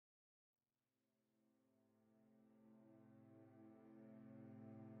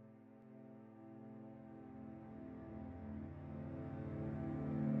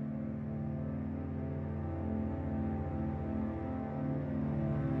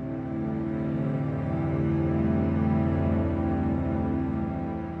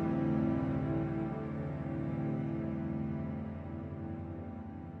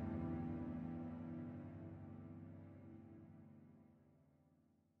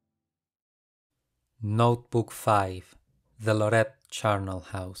Notebook 5, The Lorette Charnel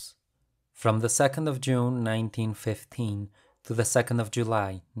House. From the 2nd of June 1915 to the 2nd of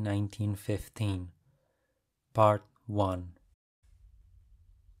July 1915. Part 1.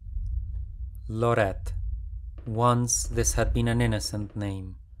 Lorette. Once this had been an innocent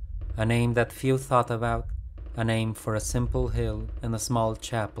name, a name that few thought about, a name for a simple hill and a small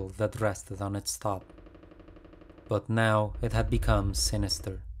chapel that rested on its top. But now it had become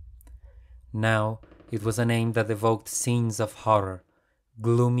sinister. Now it was a name that evoked scenes of horror,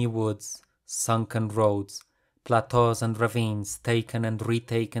 gloomy woods, sunken roads, plateaus and ravines taken and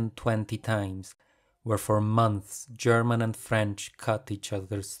retaken 20 times, where for months German and French cut each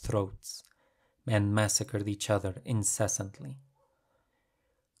other's throats and massacred each other incessantly.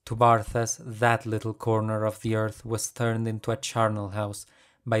 To Barthas, that little corner of the earth was turned into a charnel house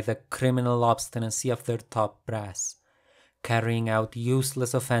by the criminal obstinacy of their top brass, carrying out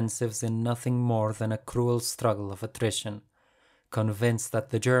useless offensives in nothing more than a cruel struggle of attrition, convinced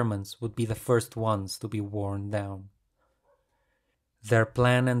that the Germans would be the first ones to be worn down. Their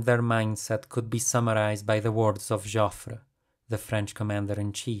plan and their mindset could be summarized by the words of Joffre, the French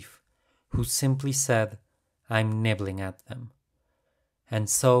commander-in-chief, who simply said, "I'm nibbling at them." And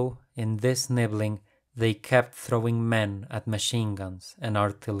so, in this nibbling, they kept throwing men at machine guns and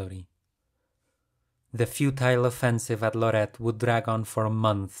artillery. The futile offensive at Lorette would drag on for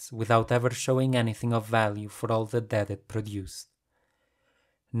months without ever showing anything of value for all the dead it produced.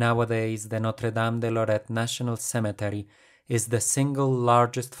 Nowadays, the Notre-Dame-de-Lorette National Cemetery is the single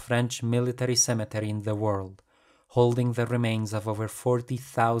largest French military cemetery in the world, holding the remains of over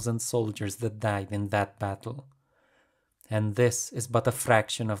 40,000 soldiers that died in that battle. And this is but a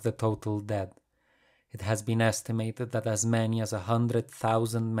fraction of the total dead. It has been estimated that as many as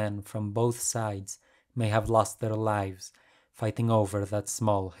 100,000 men from both sides may have lost their lives fighting over that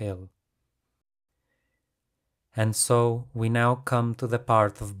small hill. And so we now come to the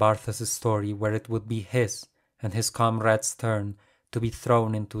part of Barthas' story where it would be his and his comrades' turn to be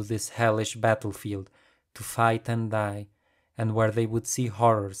thrown into this hellish battlefield to fight and die, and where they would see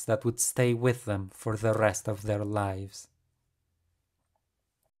horrors that would stay with them for the rest of their lives.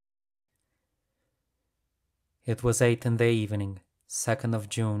 It was 8 in the evening, 2nd of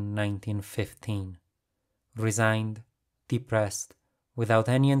June 1915. Resigned, depressed, without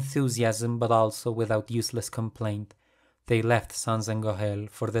any enthusiasm but also without useless complaint, they left Saint-Zengorel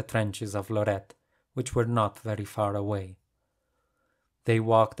for the trenches of Lorette, which were not very far away. They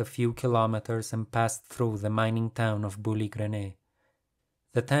walked a few kilometers and passed through the mining town of Bouligrenet.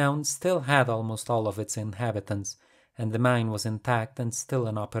 The town still had almost all of its inhabitants, and the mine was intact and still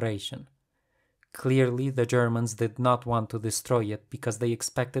in operation. Clearly, the Germans did not want to destroy it because they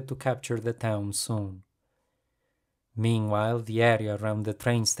expected to capture the town soon. Meanwhile, the area around the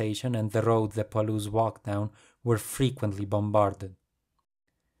train station and the road the poilus walked down were frequently bombarded.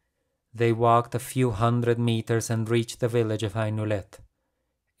 They walked a few hundred meters and reached the village of Ainulette.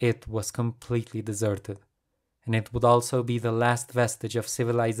 It was completely deserted, and it would also be the last vestige of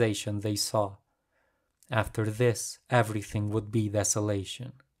civilization they saw. After this, everything would be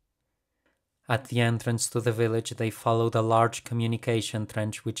desolation. At the entrance to the village, they followed a large communication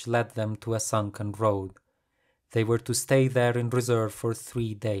trench which led them to a sunken road. They were to stay there in reserve for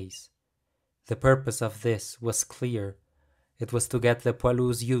 3 days. The purpose of this was clear. It was to get the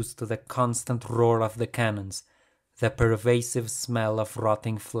poilus used to the constant roar of the cannons, the pervasive smell of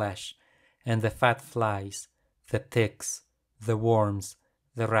rotting flesh, and the fat flies, the ticks, the worms,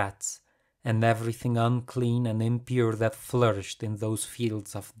 the rats, and everything unclean and impure that flourished in those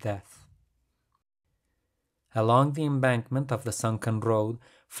fields of death. Along the embankment of the sunken road,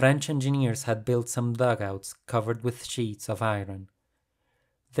 French engineers had built some dugouts covered with sheets of iron.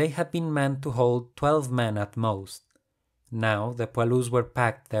 They had been meant to hold 12 men at most. Now the poilus were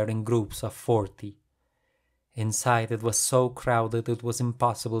packed there in groups of 40. Inside it was so crowded it was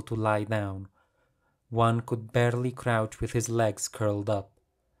impossible to lie down. One could barely crouch with his legs curled up.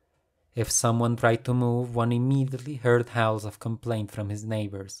 If someone tried to move, one immediately heard howls of complaint from his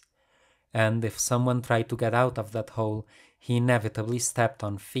neighbors. And if someone tried to get out of that hole, he inevitably stepped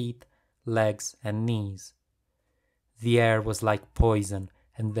on feet, legs, and knees. The air was like poison,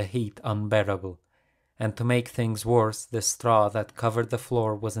 and the heat unbearable, and to make things worse, the straw that covered the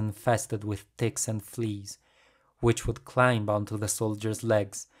floor was infested with ticks and fleas, which would climb onto the soldiers'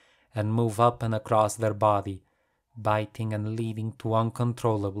 legs and move up and across their body, biting and leading to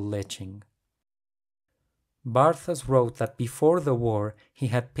uncontrollable itching. Barthas wrote that before the war he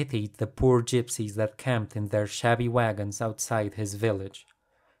had pitied the poor gypsies that camped in their shabby wagons outside his village.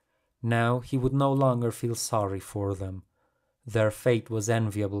 Now he would no longer feel sorry for them. Their fate was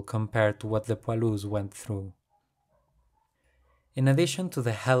enviable compared to what the poilus went through. In addition to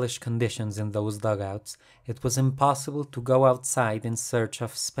the hellish conditions in those dugouts, it was impossible to go outside in search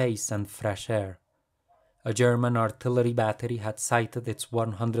of space and fresh air. A German artillery battery had sighted its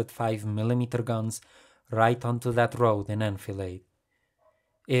 105mm guns right onto that road in enfilade.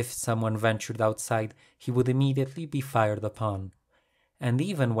 If someone ventured outside, he would immediately be fired upon. And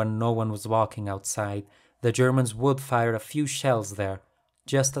even when no one was walking outside, the Germans would fire a few shells there,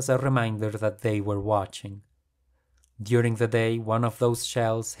 just as a reminder that they were watching. During the day, one of those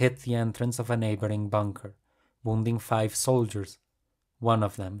shells hit the entrance of a neighboring bunker, wounding 5 soldiers, one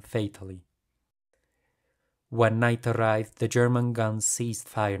of them fatally. When night arrived, the German guns ceased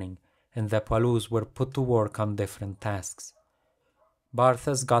firing, and the poilus were put to work on different tasks.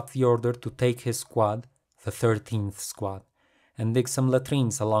 Barthas got the order to take his squad, the 13th Squad, and dig some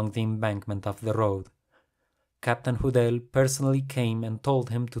latrines along the embankment of the road. Captain Hudel personally came and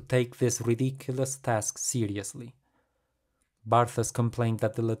told him to take this ridiculous task seriously. Barthas complained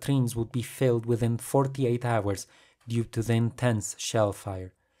that the latrines would be filled within 48 hours due to the intense shell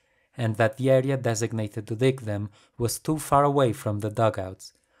fire, and that the area designated to dig them was too far away from the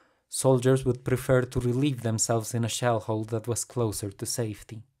dugouts. Soldiers would prefer to relieve themselves in a shell hole that was closer to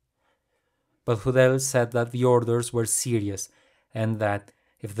safety. But Hudel said that the orders were serious, and that,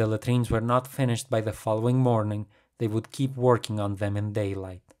 if the latrines were not finished by the following morning, they would keep working on them in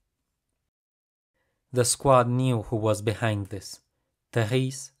daylight. The squad knew who was behind this.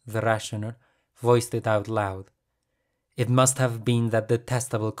 Therese, the rationer, voiced it out loud. It must have been that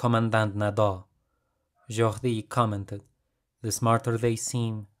detestable Commandant Nadeau. Jordi commented, the smarter they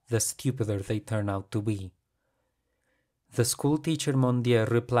seem, the stupider they turn out to be. The schoolteacher Mondier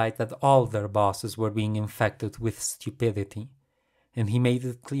replied that all their bosses were being infected with stupidity, and he made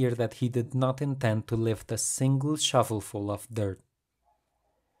it clear that he did not intend to lift a single shovelful of dirt.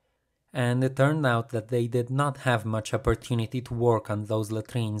 And it turned out that they did not have much opportunity to work on those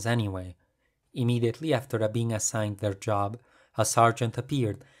latrines anyway. Immediately after being assigned their job, a sergeant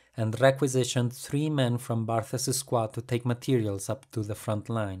appeared and requisitioned 3 men from Barthas' squad to take materials up to the front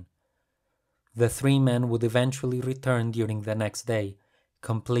line. The 3 men would eventually return during the next day,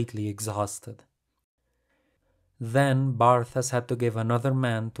 completely exhausted. Then Barthas had to give another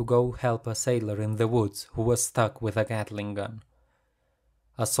man to go help a sailor in the woods who was stuck with a Gatling gun.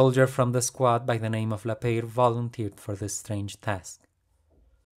 A soldier from the squad by the name of Lapeyre volunteered for this strange task.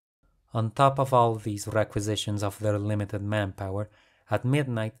 On top of all these requisitions of their limited manpower, at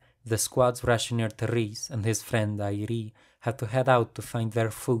midnight the squad's rationer Therese and his friend Airi had to head out to find their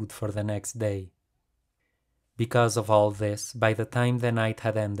food for the next day. Because of all this, by the time the night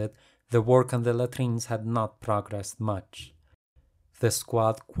had ended, the work on the latrines had not progressed much. The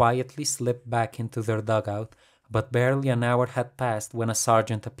squad quietly slipped back into their dugout, but barely an hour had passed when a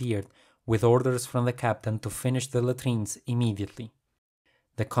sergeant appeared, with orders from the captain to finish the latrines immediately.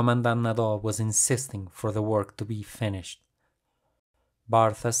 The Commandant Nadeau was insisting for the work to be finished.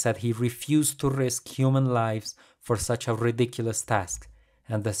 Barthas said he refused to risk human lives for such a ridiculous task,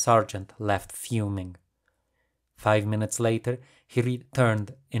 and the sergeant left fuming. 5 minutes later, he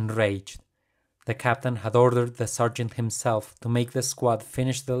returned enraged. The captain had ordered the sergeant himself to make the squad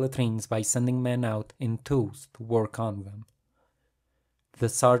finish the latrines by sending men out in twos to work on them. The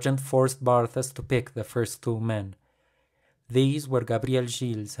sergeant forced Barthas to pick the first 2 men. These were Gabriel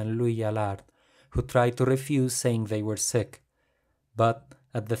Gilles and Louis Allard, who tried to refuse, saying they were sick. But,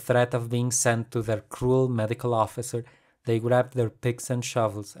 at the threat of being sent to their cruel medical officer, they grabbed their picks and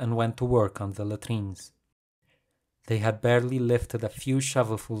shovels and went to work on the latrines. They had barely lifted a few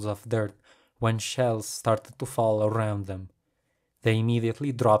shovelfuls of dirt when shells started to fall around them. They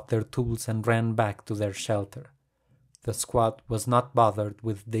immediately dropped their tools and ran back to their shelter. The squad was not bothered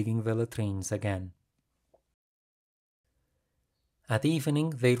with digging the latrines again. At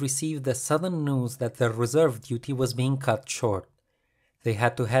evening, they received the sudden news that their reserve duty was being cut short. They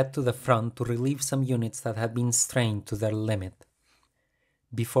had to head to the front to relieve some units that had been strained to their limit.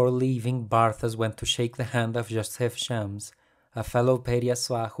 Before leaving, Barthas went to shake the hand of Joseph Shams, a fellow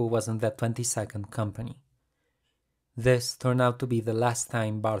Périasois who was in the 22nd Company. This turned out to be the last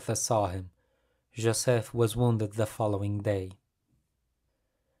time Barthas saw him. Joseph was wounded the following day.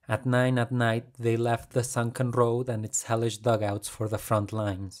 At 9 at night, they left the sunken road and its hellish dugouts for the front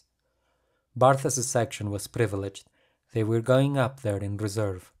lines. Barthas' section was privileged. They were going up there in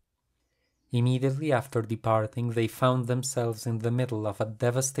reserve. Immediately after departing, they found themselves in the middle of a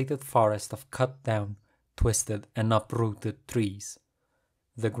devastated forest of cut down, twisted, and uprooted trees.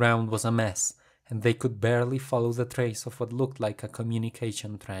 The ground was a mess, and they could barely follow the trace of what looked like a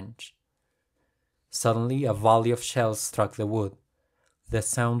communication trench. Suddenly a volley of shells struck the wood. The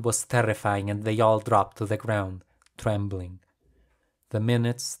sound was terrifying, and they all dropped to the ground, trembling. The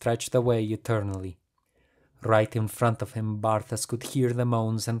minutes stretched away eternally. Right in front of him, Barthas could hear the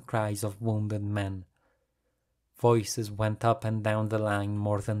moans and cries of wounded men. Voices went up and down the line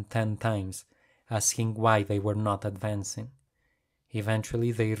more than 10 times, asking why they were not advancing.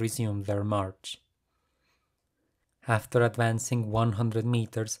 Eventually they resumed their march. After advancing 100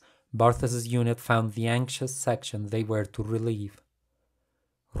 meters, Barthas's unit found the anxious section they were to relieve.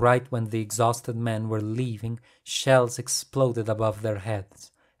 Right when the exhausted men were leaving, shells exploded above their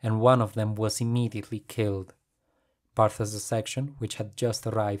heads, and one of them was immediately killed. Barthas's section, which had just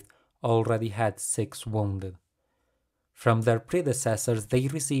arrived, already had 6 wounded. From their predecessors they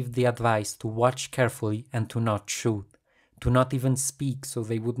received the advice to watch carefully and to not shoot, to not even speak so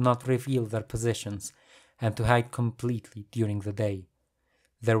they would not reveal their positions, and to hide completely during the day.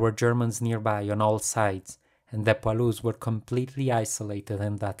 There were Germans nearby on all sides, and the Poilus were completely isolated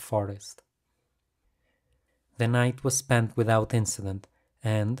in that forest. The night was spent without incident,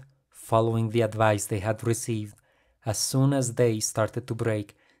 and, following the advice they had received, as soon as day started to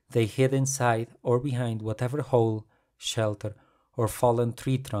break, they hid inside or behind whatever hole, shelter, or fallen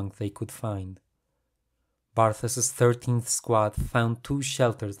tree trunk they could find. Barthas's 13th squad found 2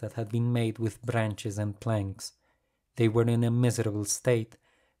 shelters that had been made with branches and planks. They were in a miserable state,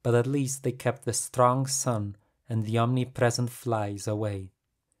 but at least they kept the strong sun and the omnipresent flies away.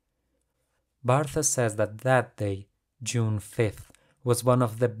 Barthas says that day, June 5th, was one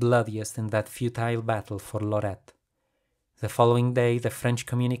of the bloodiest in that futile battle for Lorette. The following day, the French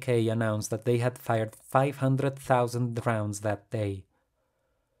communiqué announced that they had fired 500,000 rounds that day.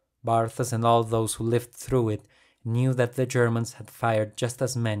 Barthas and all those who lived through it knew that the Germans had fired just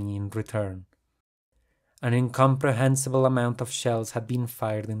as many in return. An incomprehensible amount of shells had been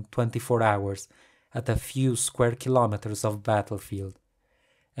fired in 24 hours at a few square kilometers of battlefield,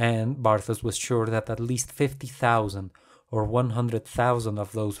 and Barthas was sure that at least 50,000 or 100,000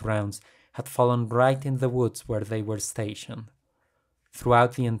 of those rounds had fallen right in the woods where they were stationed.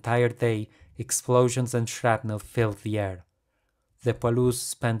 Throughout the entire day, explosions and shrapnel filled the air. The Poilus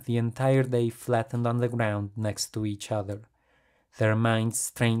spent the entire day flattened on the ground next to each other, their minds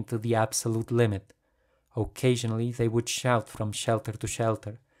strained to the absolute limit. Occasionally they would shout from shelter to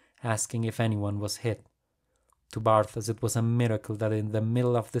shelter, asking if anyone was hit. To Barthas it was a miracle that in the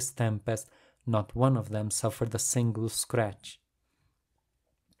middle of this tempest not one of them suffered a single scratch.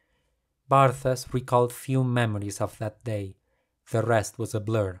 Barthas recalled few memories of that day. The rest was a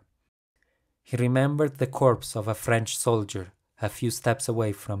blur. He remembered the corpse of a French soldier a few steps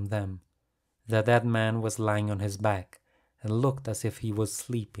away from them. The dead man was lying on his back and looked as if he was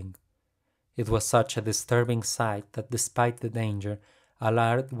sleeping. It was such a disturbing sight that despite the danger,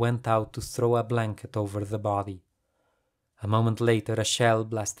 Allard went out to throw a blanket over the body. A moment later a shell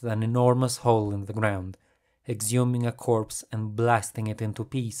blasted an enormous hole in the ground, exhuming a corpse and blasting it into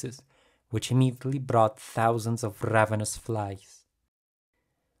pieces, which immediately brought thousands of ravenous flies.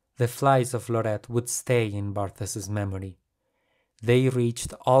 The flies of Lorette would stay in Barthas's memory. They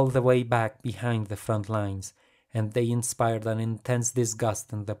reached all the way back behind the front lines, and they inspired an intense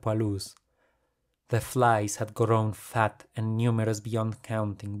disgust in the Poilus. The flies had grown fat and numerous beyond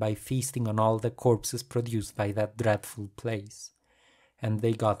counting by feasting on all the corpses produced by that dreadful place, and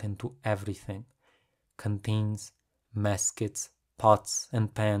they got into everything: canteens, mess kits, pots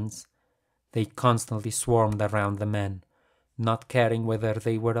and pans. They constantly swarmed around the men, not caring whether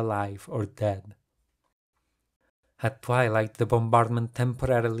they were alive or dead. At twilight the bombardment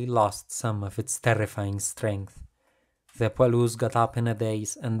temporarily lost some of its terrifying strength. The Poilus got up in a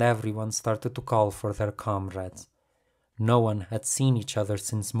daze, and everyone started to call for their comrades. No one had seen each other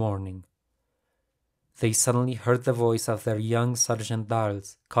since morning. They suddenly heard the voice of their young Sergeant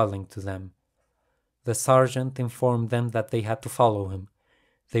d'Arles calling to them. The sergeant informed them that they had to follow him.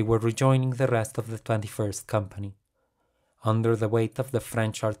 They were rejoining the rest of the 21st Company. Under the weight of the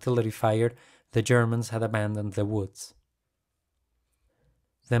French artillery fire, the Germans had abandoned the woods.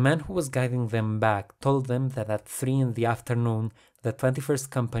 The man who was guiding them back told them that at 3 in the afternoon the 21st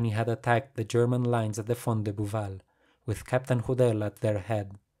Company had attacked the German lines at the Font de Bouval, with Captain Hodel at their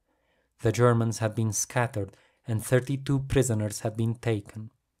head. The Germans had been scattered, and 32 prisoners had been taken.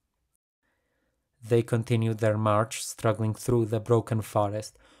 They continued their march, struggling through the broken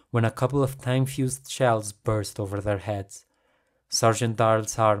forest, when a couple of time-fused shells burst over their heads. Sergeant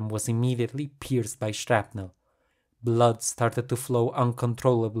d'Arles' arm was immediately pierced by shrapnel. Blood started to flow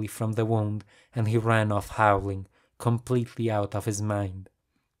uncontrollably from the wound, and he ran off howling, completely out of his mind.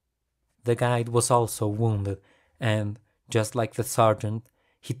 The guide was also wounded, and, just like the sergeant,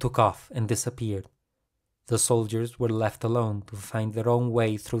 he took off and disappeared, The soldiers were left alone to find their own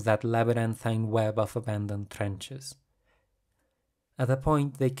way through that labyrinthine web of abandoned trenches. At a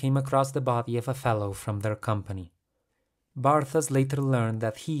point they came across the body of a fellow from their company. Barthas later learned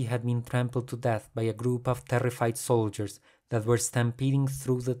that he had been trampled to death by a group of terrified soldiers that were stampeding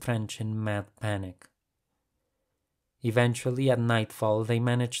through the trench in mad panic. Eventually, at nightfall, they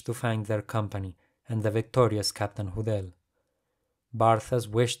managed to find their company and the victorious Captain Hudel. Barthas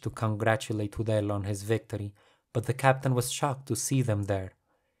wished to congratulate Hudel on his victory, but the captain was shocked to see them there.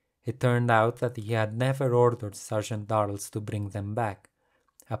 It turned out that he had never ordered Sergeant Darles to bring them back.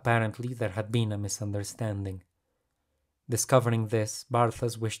 Apparently, there had been a misunderstanding. Discovering this,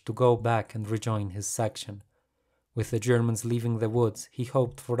 Barthas wished to go back and rejoin his section. With the Germans leaving the woods, he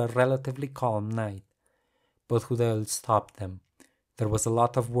hoped for a relatively calm night. But Hudel stopped them. There was a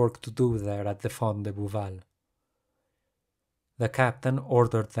lot of work to do there at the Fond de Bouval. The captain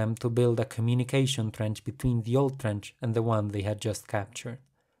ordered them to build a communication trench between the old trench and the one they had just captured.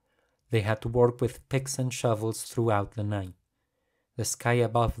 They had to work with picks and shovels throughout the night. The sky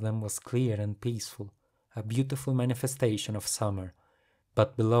above them was clear and peaceful, a beautiful manifestation of summer,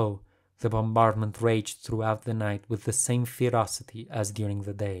 but below, the bombardment raged throughout the night with the same ferocity as during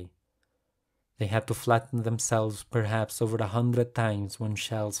the day. They had to flatten themselves perhaps over 100 times when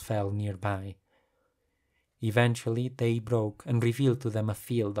shells fell nearby. Eventually day broke and revealed to them a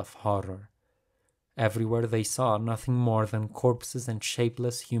field of horror. Everywhere they saw nothing more than corpses and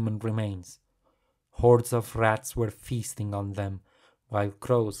shapeless human remains. Hordes of rats were feasting on them, while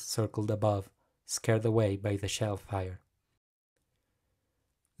crows circled above, scared away by the shell fire.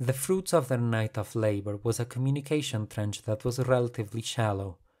 The fruits of their night of labor was a communication trench that was relatively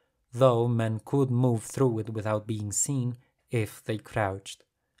shallow, though men could move through it without being seen if they crouched.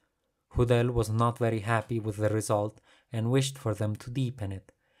 Hudel was not very happy with the result and wished for them to deepen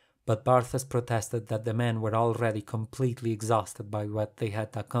it, but Barthas protested that the men were already completely exhausted by what they had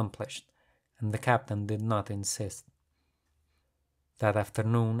accomplished, and the captain did not insist. That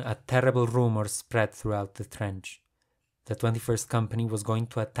afternoon, a terrible rumor spread throughout the trench. The 21st Company was going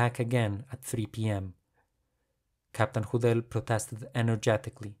to attack again at 3 p.m. Captain Hudel protested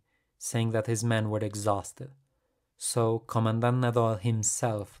energetically, saying that his men were exhausted. So Commandant Nadeau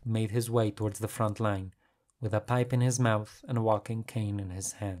himself made his way towards the front line, with a pipe in his mouth and a walking cane in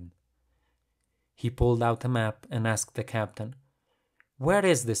his hand. He pulled out a map and asked the captain, "Where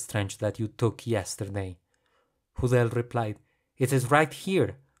is this trench that you took yesterday?" Hudel replied, "It is right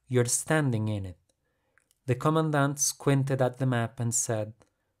here. You're standing in it." The commandant squinted at the map and said,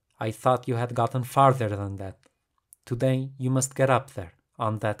 "I thought you had gotten farther than that. Today you must get up there,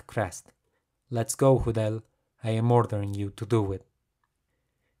 on that crest. Let's go, Hudel. I am ordering you to do it."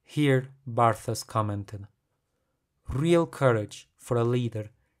 Here Barthas commented, "Real courage for a leader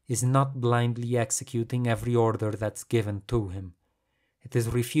is not blindly executing every order that's given to him. It is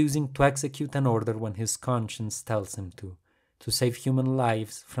refusing to execute an order when his conscience tells him to save human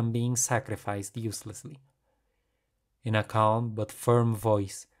lives from being sacrificed uselessly." In a calm but firm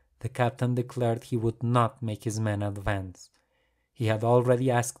voice, the captain declared he would not make his men advance. He had already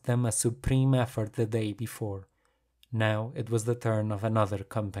asked them a supreme effort the day before. Now it was the turn of another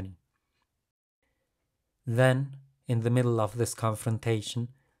company. Then, in the middle of this confrontation,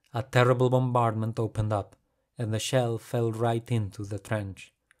 a terrible bombardment opened up, and the shell fell right into the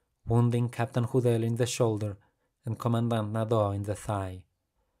trench, wounding Captain Hudel in the shoulder and Commandant Nadeau in the thigh.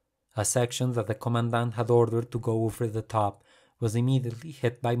 A section that the commandant had ordered to go over the top was immediately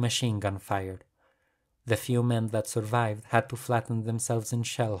hit by machine gun fire. The few men that survived had to flatten themselves in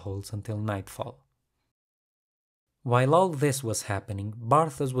shell holes until nightfall. While all this was happening,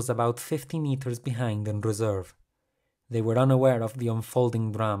 Barthas was about 50 meters behind in reserve. They were unaware of the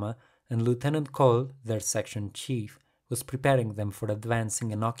unfolding drama, and Lieutenant Cole, their section chief, was preparing them for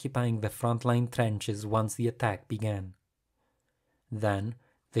advancing and occupying the front-line trenches once the attack began. Then,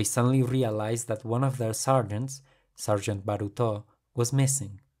 they suddenly realized that one of their sergeants, Sergeant Baruto, was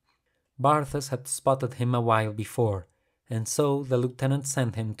missing. Barthas had spotted him a while before, and so the lieutenant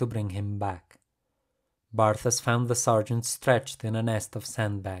sent him to bring him back. Barthas found the sergeant stretched in a nest of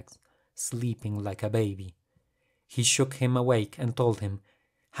sandbags, sleeping like a baby. He shook him awake and told him,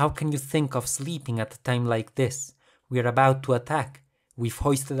 "How can you think of sleeping at a time like this? We are about to attack. We've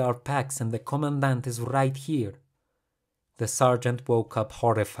hoisted our packs and the commandant is right here." The sergeant woke up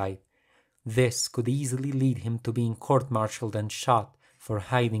horrified. This could easily lead him to being court-martialed and shot for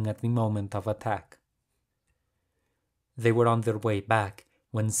hiding at the moment of attack. They were on their way back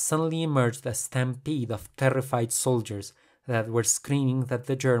when suddenly emerged a stampede of terrified soldiers that were screaming that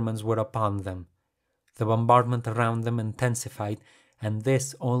the Germans were upon them. The bombardment around them intensified, and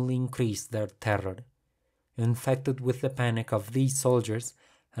this only increased their terror. Infected with the panic of these soldiers,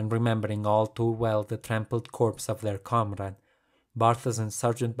 and remembering all too well the trampled corpse of their comrade, Barthas and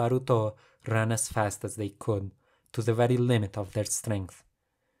Sergeant Baruto ran as fast as they could, to the very limit of their strength.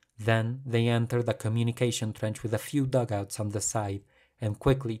 Then they entered a communication trench with a few dugouts on the side, and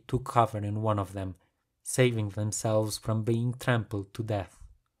quickly took cover in one of them, saving themselves from being trampled to death.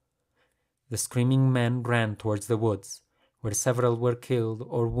 The screaming men ran towards the woods, where several were killed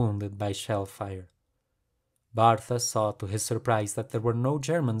or wounded by shell fire. Barthas saw to his surprise that there were no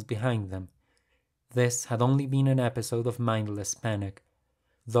Germans behind them. This had only been an episode of mindless panic,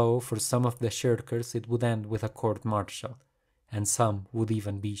 though for some of the shirkers it would end with a court-martial, and some would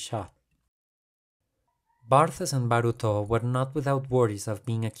even be shot. Barthas and Baruto were not without worries of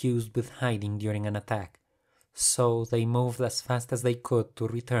being accused with hiding during an attack, so they moved as fast as they could to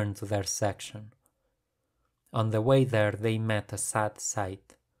return to their section. On the way there they met a sad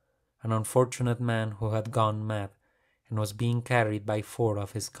sight, an unfortunate man who had gone mad and was being carried by 4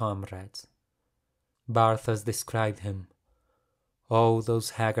 of his comrades. Barthas described him. Oh,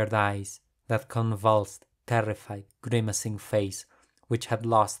 those haggard eyes, that convulsed, terrified, grimacing face, which had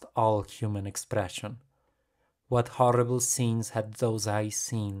lost all human expression. What horrible scenes had those eyes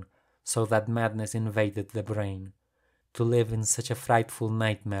seen, so that madness invaded the brain? To live in such a frightful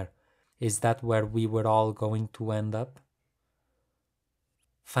nightmare, is that where we were all going to end up?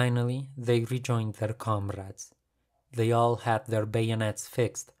 Finally, they rejoined their comrades. They all had their bayonets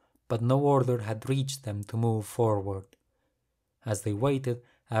fixed, but no order had reached them to move forward. As they waited,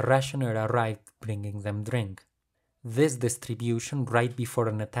 a rationer arrived bringing them drink. This distribution right before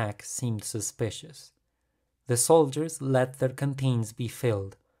an attack seemed suspicious. The soldiers let their canteens be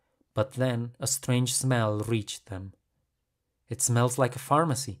filled, but then a strange smell reached them. "It smells like a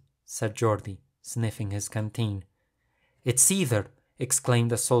pharmacy," said Jordi, sniffing his canteen. "It's either,"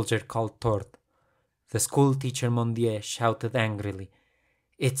 exclaimed a soldier called Tort. The schoolteacher Mondier shouted angrily,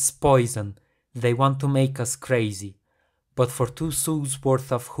 "It's poison. They want to make us crazy. But for 2 sous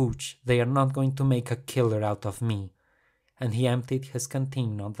worth of hooch, they are not going to make a killer out of me." And he emptied his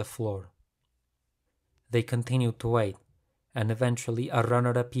canteen on the floor. They continued to wait, and eventually a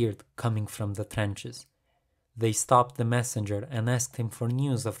runner appeared coming from the trenches. They stopped the messenger and asked him for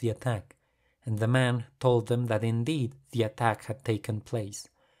news of the attack, and the man told them that indeed the attack had taken place,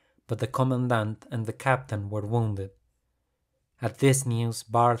 but the commandant and the captain were wounded. At this news,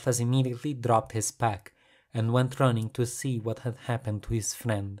 Barthas immediately dropped his pack and went running to see what had happened to his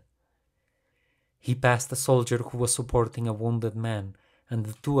friend. He passed a soldier who was supporting a wounded man, and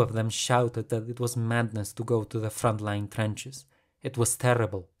the 2 of them shouted that it was madness to go to the front-line trenches. It was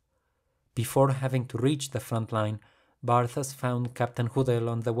terrible. Before having to reach the front line, Barthas found Captain Hudel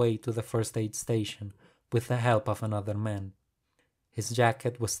on the way to the first aid station, with the help of another man. His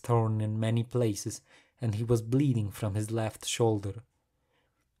jacket was torn in many places, and he was bleeding from his left shoulder.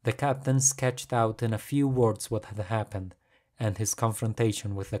 The captain sketched out in a few words what had happened, and his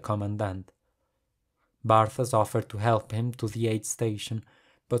confrontation with the commandant. Barthas offered to help him to the aid station,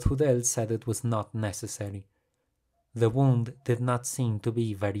 but Hudel said it was not necessary. The wound did not seem to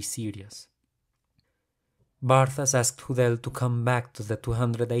be very serious. Barthas asked Hudel to come back to the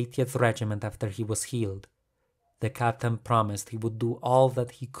 280th Regiment after he was healed. The captain promised he would do all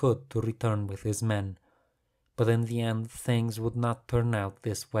that he could to return with his men, but in the end things would not turn out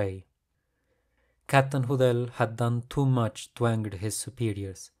this way. Captain Hudel had done too much to anger his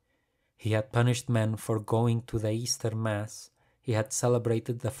superiors. He had punished men for going to the Easter Mass, he had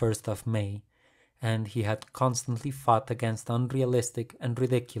celebrated the 1st of May, and he had constantly fought against unrealistic and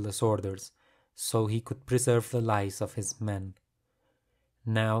ridiculous orders, so he could preserve the lives of his men.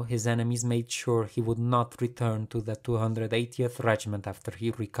 Now his enemies made sure he would not return to the 280th Regiment after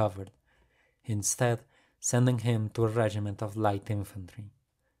he recovered, instead sending him to a regiment of light infantry.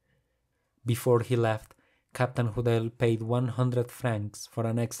 Before he left, Captain Hudel paid 100 francs for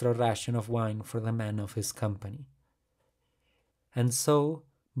an extra ration of wine for the men of his company. And so,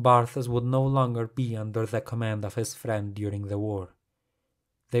 Barthas would no longer be under the command of his friend during the war.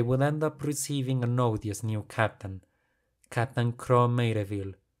 They would end up receiving an odious new captain, Captain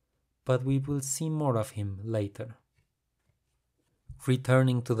Croix-Meyreville, but we will see more of him later.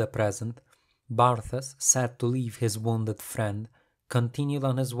 Returning to the present, Barthas, sad to leave his wounded friend, continued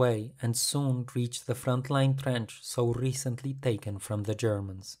on his way and soon reached the front-line trench so recently taken from the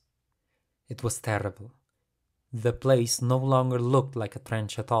Germans. It was terrible. The place no longer looked like a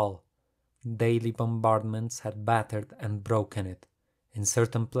trench at all. Daily bombardments had battered and broken it. In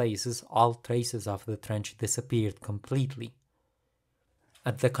certain places, all traces of the trench disappeared completely.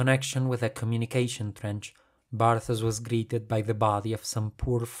 At the connection with a communication trench, Barthas was greeted by the body of some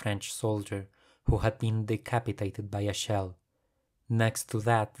poor French soldier, who had been decapitated by a shell. Next to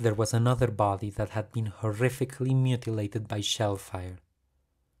that, there was another body that had been horrifically mutilated by shell fire.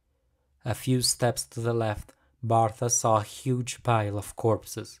 A few steps to the left, Barthas saw a huge pile of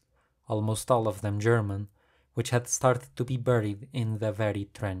corpses, almost all of them German, which had started to be buried in the very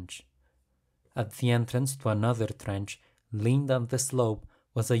trench. At the entrance to another trench, leaned on the slope,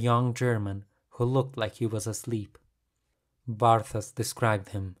 was a young German who looked like he was asleep. Barthas described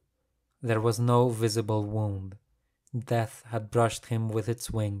him. There was no visible wound. Death had brushed him with its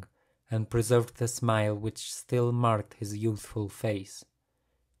wing, and preserved the smile which still marked his youthful face.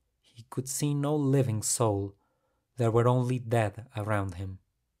 He could see no living soul. There were only dead around him.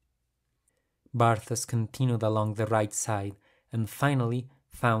 Barthas continued along the right side, and finally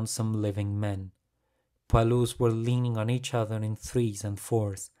found some living men. Poilus were leaning on each other in threes and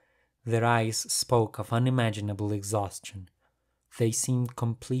fours. Their eyes spoke of unimaginable exhaustion. They seemed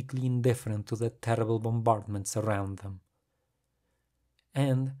completely indifferent to the terrible bombardments around them.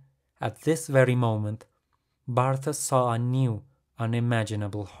 And, at this very moment, Barthas saw a new,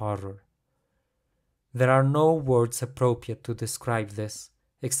 unimaginable horror. There are no words appropriate to describe this,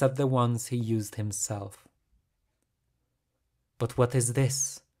 except the ones he used himself. But what is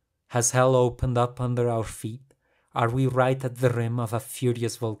this? Has hell opened up under our feet? Are we right at the rim of a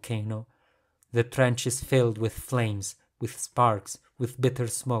furious volcano? The trench is filled with flames, with sparks, with bitter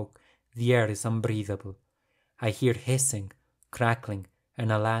smoke. The air is unbreathable. I hear hissing, crackling,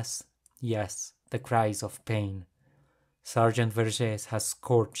 and alas, yes, the cries of pain. Sergeant Vergès has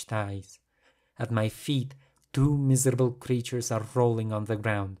scorched eyes. At my feet, two miserable creatures are rolling on the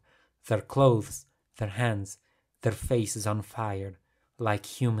ground, their clothes, their hands, their faces on fire, like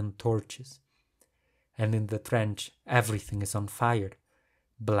human torches. And in the trench, everything is on fire.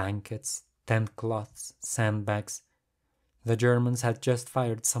 Blankets, tent cloths, sandbags. The Germans had just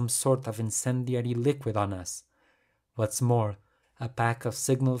fired some sort of incendiary liquid on us. What's more, a pack of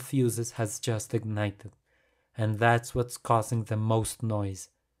signal fuses has just ignited, and that's what's causing the most noise,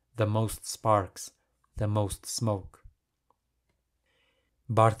 the most sparks, the most smoke.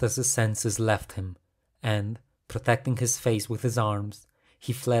 Barthas' senses left him, and, protecting his face with his arms,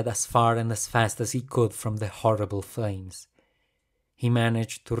 he fled as far and as fast as he could from the horrible flames. He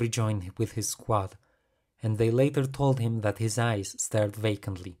managed to rejoin with his squad, and they later told him that his eyes stared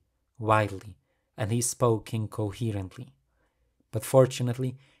vacantly, wildly, and he spoke incoherently. But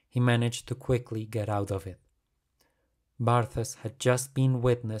fortunately, he managed to quickly get out of it. Barthas had just been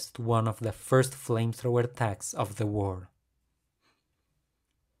witness to one of the first flamethrower attacks of the war.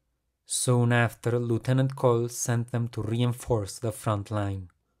 Soon after, Lieutenant Cole sent them to reinforce the front line.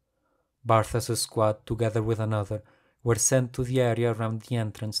 Barthas' squad, together with another, were sent to the area around the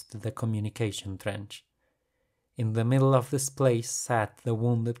entrance to the communication trench. In the middle of this place sat the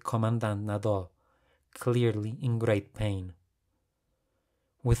wounded Commandant Nadeau, clearly in great pain.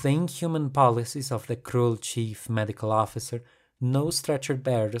 With the inhuman policies of the cruel chief medical officer, no stretcher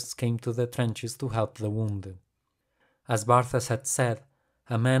bearers came to the trenches to help the wounded. As Barthas had said,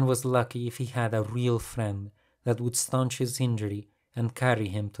 a man was lucky if he had a real friend that would staunch his injury and carry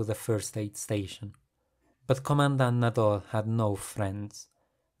him to the first aid station. But Commandant Nadeau had no friends.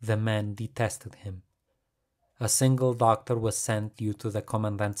 The men detested him. A single doctor was sent due to the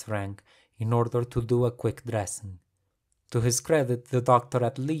commandant's rank in order to do a quick dressing. To his credit, the doctor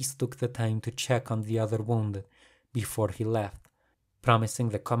at least took the time to check on the other wounded before he left, promising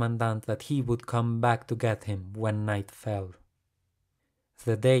the commandant that he would come back to get him when night fell.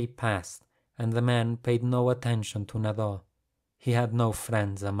 The day passed, and the men paid no attention to Nadeau. He had no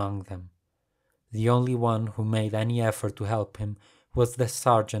friends among them. The only one who made any effort to help him was the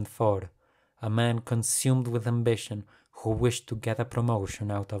Sergeant Ford, a man consumed with ambition who wished to get a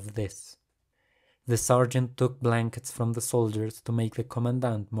promotion out of this. The sergeant took blankets from the soldiers to make the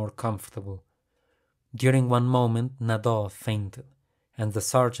commandant more comfortable. During one moment Nadeau fainted, and the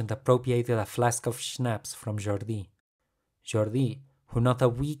sergeant appropriated a flask of schnapps from Jordi. Jordi, who not a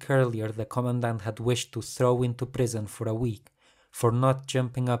week earlier the commandant had wished to throw into prison for a week for not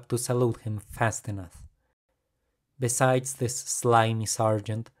jumping up to salute him fast enough. Besides this slimy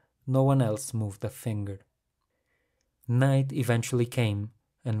sergeant, no one else moved a finger. Night eventually came,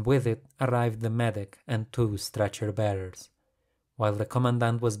 and with it arrived the medic and two stretcher-bearers. While the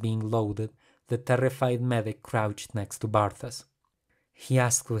commandant was being loaded, the terrified medic crouched next to Barthas. He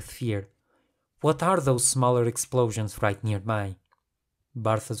asked with fear, "What are those smaller explosions right nearby?"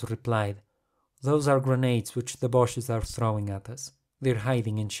 Barthas replied, "Those are grenades which the Boches are throwing at us. They're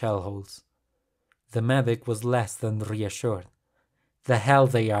hiding in shell holes." The medic was less than reassured. "The hell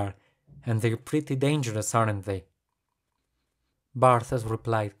they are, and they're pretty dangerous, aren't they?" Barthas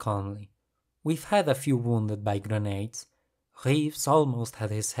replied calmly, We've had a few wounded by grenades. Reeves almost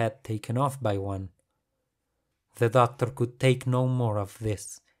had his head taken off by one. The doctor could take no more of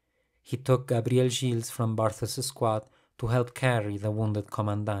this. He took Gabriel Gilles from Barthas' squad to help carry the wounded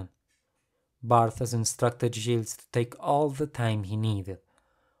commandant. Barthas instructed Gilles to take all the time he needed.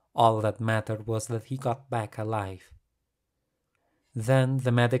 All that mattered was that he got back alive. Then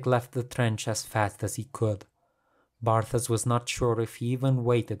the medic left the trench as fast as he could. Barthas was not sure if he even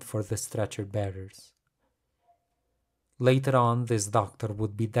waited for the stretcher bearers. Later on, this doctor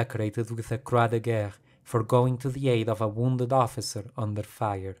would be decorated with a Croix de Guerre for going to the aid of a wounded officer under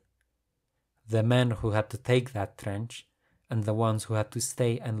fire. The men who had to take that trench, and the ones who had to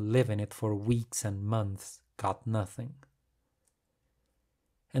stay and live in it for weeks and months, got nothing.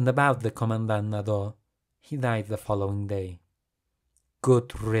 And about the Commandant Nadeau, he died the following day.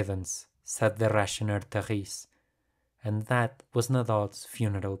 Good riddance, said the rationer Therese, and that was Nadeau's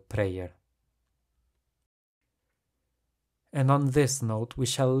funeral prayer. And on this note we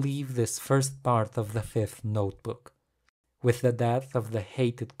shall leave this first part of the 5th notebook, with the death of the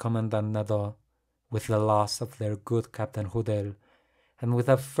hated Commandant Nadeau, with the loss of their good Captain Houdel, and with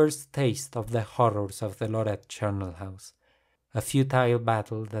a first taste of the horrors of the Lorette charnel house, a futile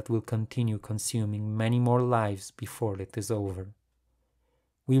battle that will continue consuming many more lives before it is over.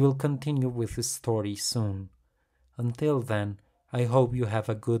 We will continue with this story soon. Until then, I hope you have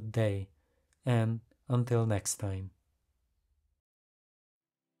a good day, and until next time.